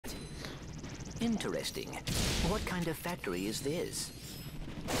Interesting. What kind of factory is this?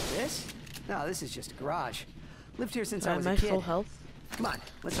 This? No, this is just a garage. Lived here since I was Am a I kid. full health? Come on,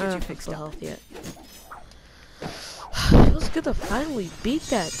 let's I get don't you have fixed full up. health yet. Feels good to finally beat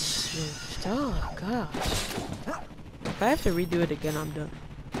that shit. Oh gosh. If I have to redo it again, I'm done.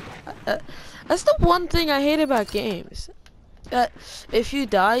 That's the one thing I hate about games. If you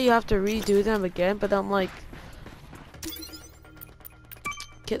die, you have to redo them again. But I'm like,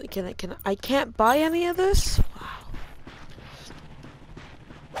 can I can't buy any of this? Wow.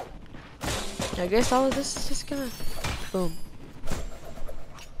 I guess all of this is just gonna boom.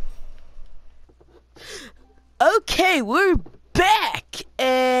 Okay, we're back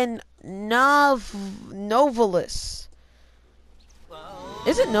and Novalis.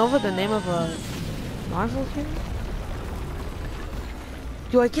 Isn't Nova the name of a Marvel game?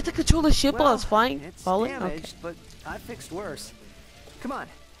 Do I get to control the ship while it's flying? It's Falling? damaged, Okay. but I fixed worse. Come on,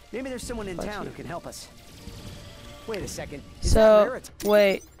 maybe there's someone in town who can help us. Wait a second. Is that So, Ratchet?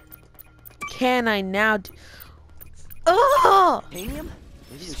 wait. Can I now do... Oh! Titanium? Maybe I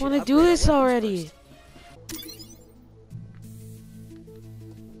we just should want to upgrade do our this weapons already. first.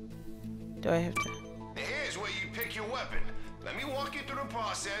 Do I have to... Here's where you pick your weapon. Let me walk you through the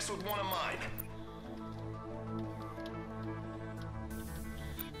process with one of mine.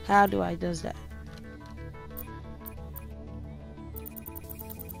 How do I does that?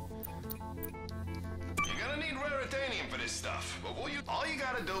 You're gonna need raritanium for this stuff, but all you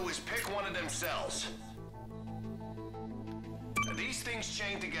gotta do is pick one of them cells. Now, these things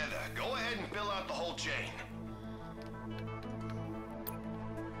chain together. Go ahead and fill out the whole chain.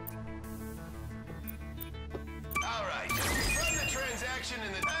 All right, run the transaction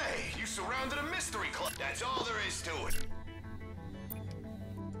in the... Hey, you surrounded a mystery club. That's all there is to it.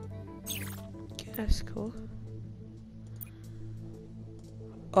 Okay, that's cool.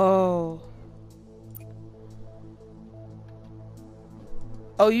 Oh.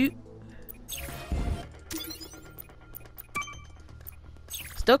 Oh, you...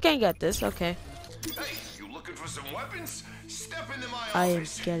 Still can't get this, okay. Hey, you looking for some weapons? Step into my I am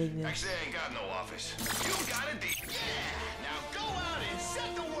office. getting this. Actually, I ain't got no office. You got a deal. Yeah, now go out and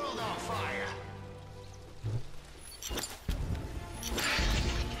set the world on fire.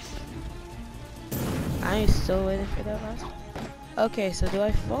 I am still waiting for that last one. Okay, so do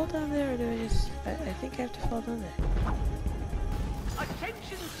I fall down there or do I just... I think I have to fall down there.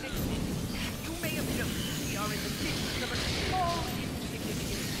 Attention, citizens. You may have noticed we are in the midst of a small insignificant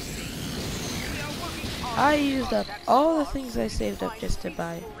disease. We are working hard I used up all the things I saved up just to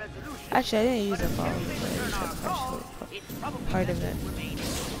buy. Actually, I didn't use up all of it, but I used up actually part of it.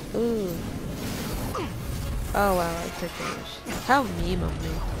 Ooh. Oh wow, I took damage. How mean of me.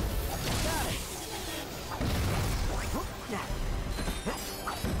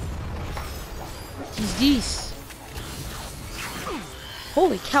 He's these.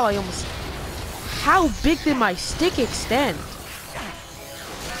 Holy cow, I almost... How big did my stick extend?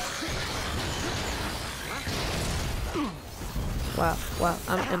 Wow, wow,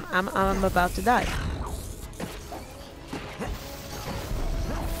 I'm about to die.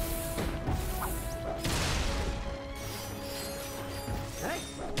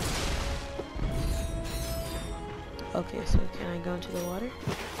 Okay, so can I go into the water?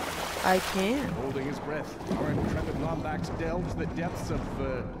 I can. Holding his breath, our intrepid Lombax delves the depths of,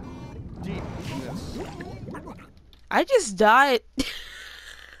 deepness. I just died.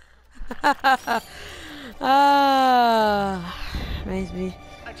 Reminds me.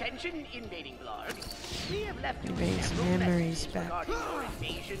 Attention, invading Blarg. We have left you Brings several memories messages back. regarding your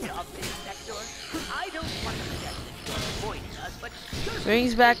invasion of this sector. I don't want to suggest that you are avoiding us, but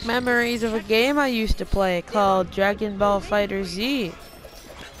Brings back memories of a game I used to play called Dragon Ball Fighter Z.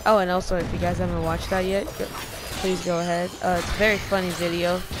 Oh, and also, if you guys haven't watched that yet, please go ahead. It's a very funny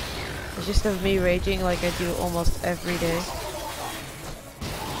video. It's just of me raging like I do almost every day.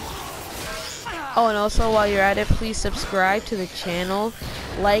 Oh, and also while you're at it, please subscribe to the channel.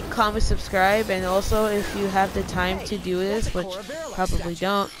 Like, comment, subscribe, and also if you have the time to do this, which probably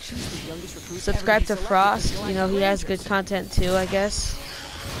don't, subscribe to Frost. You know, he has good content too, I guess.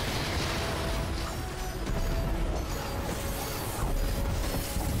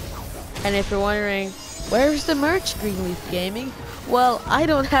 And if you're wondering, where's the merch, Greenleaf Gaming? Well, I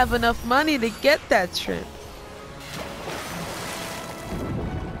don't have enough money to get that shrimp.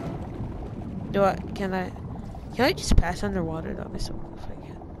 Can I just pass underwater? That'll be so cool if I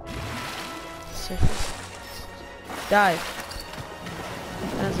can. Surface. Dive.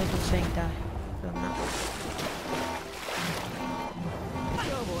 Sounds like I'm saying die, but I'm not.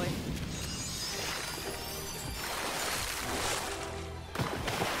 Oh boy.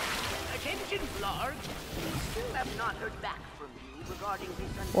 attention, large. We still have not heard back from you regarding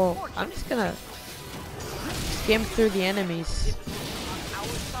this Well, unfortunate I'm just gonna skim through the enemies on our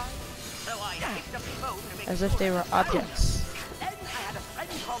side. So I picked up the phone to make as if they were objects. Then I had a friend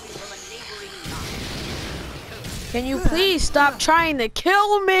call me from a neighboring line. Can you please stop trying to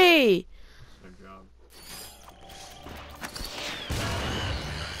kill me?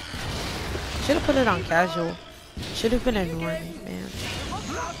 Should have put it on casual. Should have been ignoring me, man.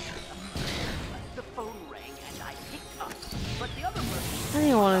 The phone rang and I picked up, but the other person I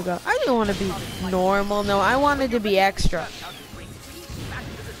didn't want to go. I didn't want to be normal. No, I wanted to be extra.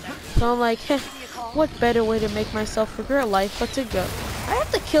 So I'm like, heh, what better way to make myself regret life but to go? I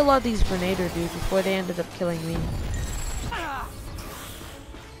have to kill all these Grenader dudes before they ended up killing me.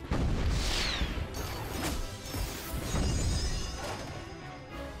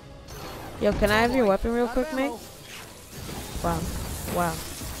 Yo, can I have your weapon real quick, mate? Wow. Wow.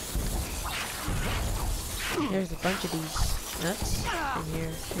 There's a bunch of these nuts in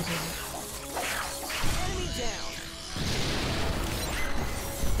here. Enemy down.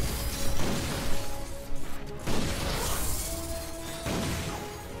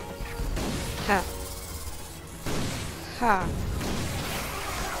 Ha. Ha.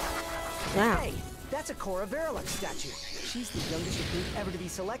 Now. Hey, that's a Cora Verilux statue. She's the youngest recruit ever to be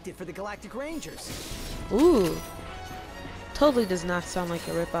selected for the Galactic Rangers. Ooh. Totally does not sound like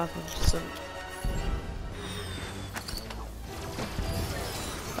a ripoff of some.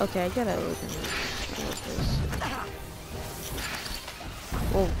 Okay, I gotta look at this.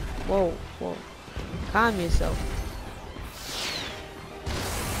 Whoa, whoa, whoa. Calm yourself.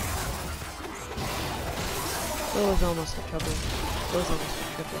 It was almost a trouble. It was almost a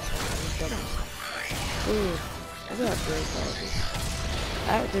triple. Ooh, I got great qualities.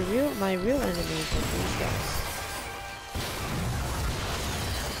 My real enemies are these guys.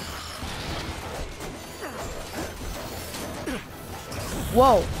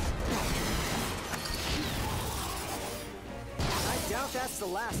 Whoa! I doubt that's the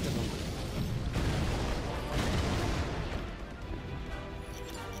last of them.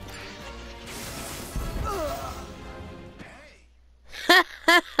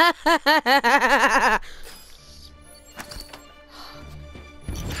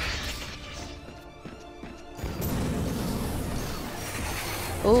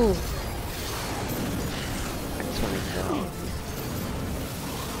 Ooh. I just want to go.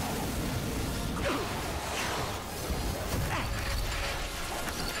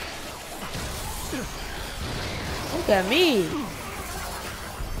 Look at me.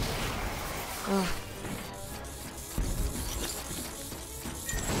 Oh.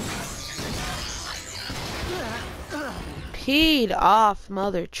 Peed off,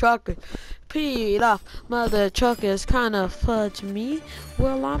 mother trucker. Peed off, mother truckers kinda fudge me.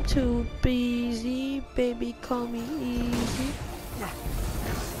 Well, I'm too busy, baby, call me easy.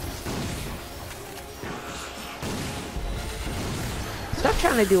 Stop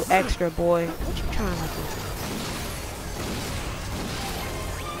trying to do extra, boy. What you trying to do?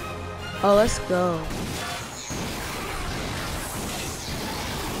 Oh, let's go.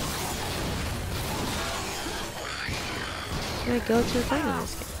 Can I go to a thing in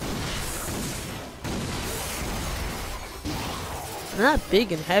this game? I'm not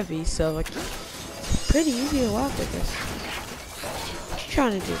big and heavy, so like, it's pretty easy to walk with this. What you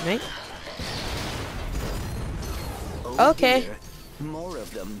trying to do, mate? Oh, Okay. dear. More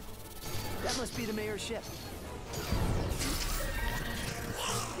of them. That must be the mayor's ship.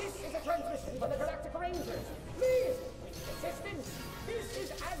 This is a transmission for the Galactic Rangers. Please, assistance. This is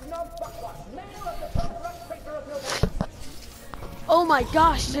Agnog Buckwash, mayor of the Third Crater of Nova. Oh my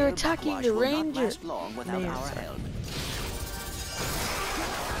gosh, they're Mayor attacking Buckwash the will not ranger. last long without Mayor, our sorry. help.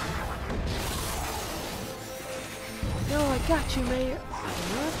 No, I got you, Mayor.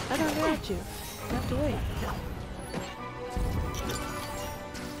 What? I don't got you. You have to wait.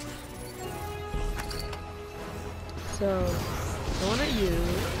 So, throw one at you.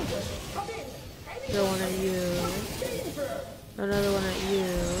 Throw one at you. Another one at you.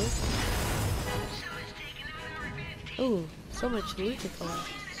 Ooh, so much loot to collect.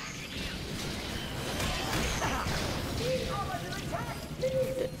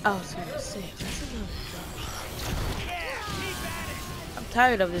 Oh, I was gonna say, that's another drop. I'm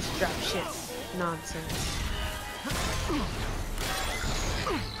tired of this drop shit nonsense.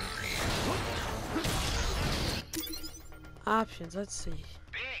 Options, let's see.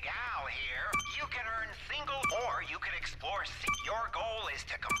 Big Al here. You can earn single or you can explore. Your goal is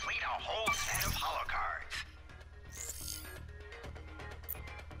to complete a whole set of holocards.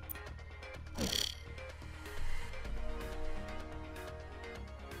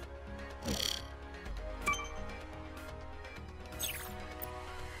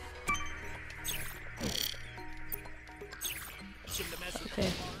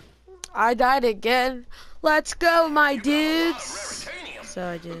 I died again. Let's go, my dudes. So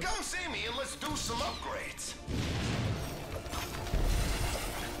I just. Come see me and let's do some upgrades.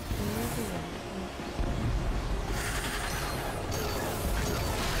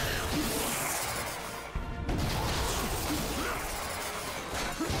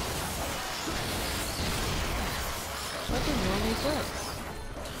 Nothing wrong with that.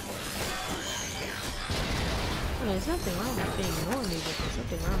 I mean, there's nothing wrong with being normal, but there's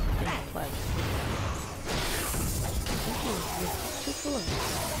something wrong with being like. You're too full of it.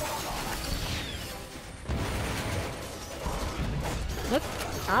 Look,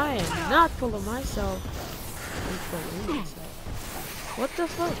 I am not full of myself. I'm full of myself. What the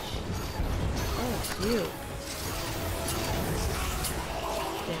fudge? Oh, it's you.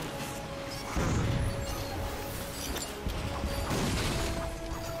 Damn.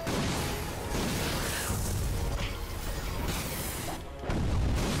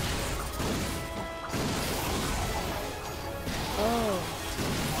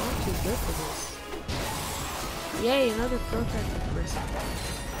 Good for this. Yay, another protected person.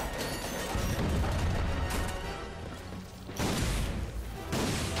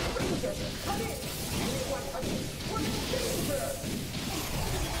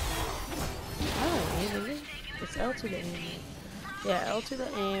 Oh, aim, is it? It's L to the aim. Yeah, L to the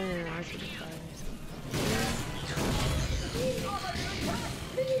aim and R to the fire.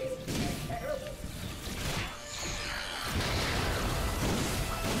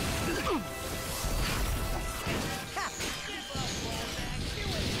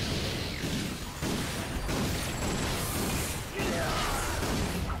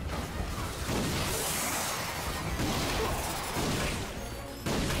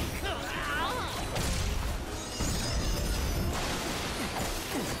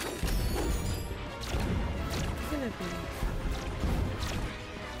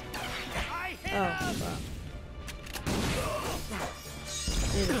 Oh, wow.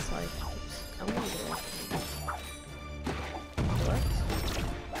 Maybe it's like, I want to go. What?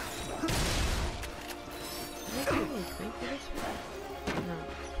 Did I really think for this one? No.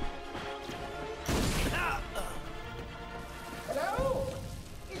 Hello?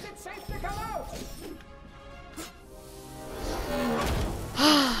 Is it safe to come out?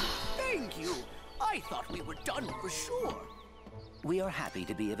 Thank you. I thought we were done for sure. We are happy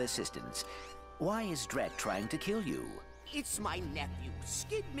to be of assistance. Why is Drek trying to kill you? It's my nephew,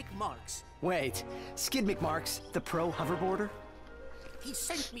 Skid McMarks. Wait, Skid McMarks, the pro hoverboarder? He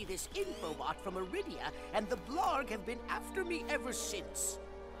sent me this infobot from Iridia, and the Blarg have been after me ever since.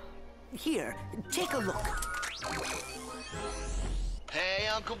 Here, take a look. Hey,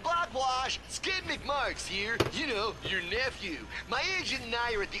 Uncle Blockwash! Skid McMarks here. You know, your nephew. My agent and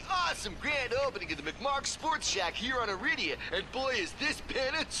I are at the awesome grand opening of the McMarks Sports Shack here on Iridia, and boy, is this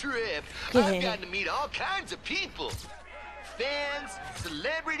been a trip. I've gotten to meet all kinds of people. Fans,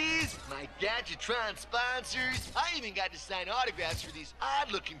 celebrities, my Gadgetron sponsors. I even got to sign autographs for these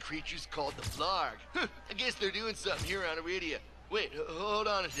odd-looking creatures called the Blarg. I guess they're doing something here on Iridia. Wait, hold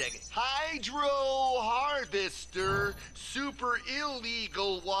on a second. Hydro Harvester Super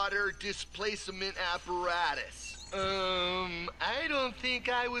Illegal Water Displacement Apparatus. I don't think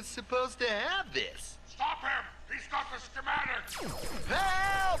I was supposed to have this. Stop him! He's got the schematics!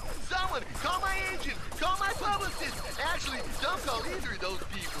 Help! Someone, call my agent, call my publicist. Actually, don't call either of those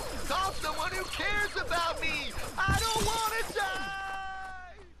people. Call someone who cares about me. I don't want to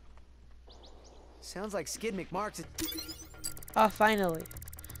die! Sounds like Skid McMarks is... Oh, finally.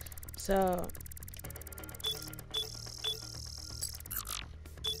 So.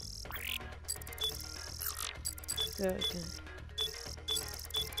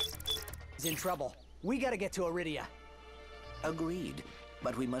 He's in trouble. We gotta get to Iridia. Agreed.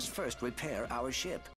 But we must first repair our ship.